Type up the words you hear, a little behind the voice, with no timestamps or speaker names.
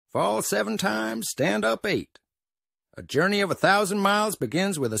Fall 7 times, stand up 8. A journey of 1,000 miles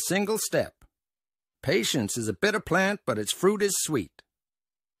begins with a single step. Patience is a bitter plant, but its fruit is sweet.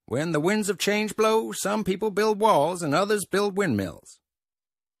 When the winds of change blow, some people build walls and others build windmills.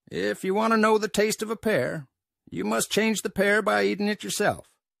 If you want to know the taste of a pear, you must change the pear by eating it yourself.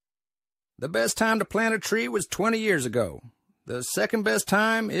 The best time to plant a tree was 20 years ago. The second best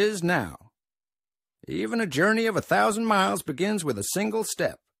time is now. Even a journey of 1,000 miles begins with a single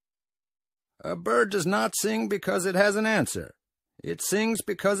step. A bird does not sing because it has an answer. It sings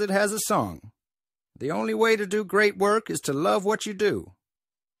because it has a song. The only way to do great work is to love what you do.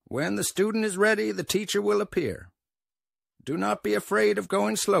 When the student is ready, the teacher will appear. Do not be afraid of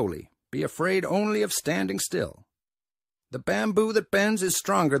going slowly. Be afraid only of standing still. The bamboo that bends is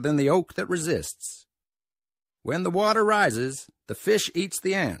stronger than the oak that resists. When the water rises, the fish eats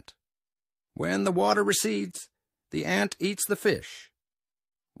the ant. When the water recedes, the ant eats the fish.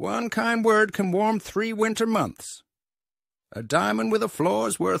 One kind word can warm 3 winter months. A diamond with a flaw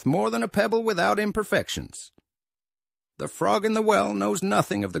is worth more than a pebble without imperfections. The frog in the well knows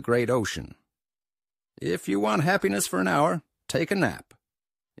nothing of the great ocean. If you want happiness for an hour, take a nap.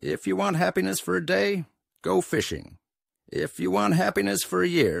 If you want happiness for a day, go fishing. If you want happiness for a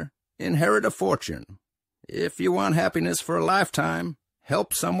year, inherit a fortune. If you want happiness for a lifetime,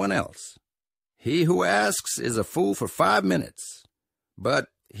 help someone else. He who asks is a fool for 5 minutes, but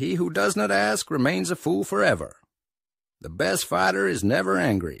he who does not ask remains a fool forever. The best fighter is never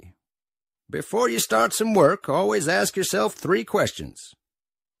angry. Before you start some work, always ask yourself 3 questions.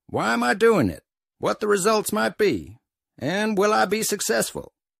 Why am I doing it? What the results might be? And will I be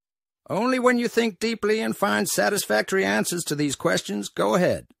successful? Only when you think deeply and find satisfactory answers to these questions, go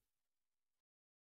ahead.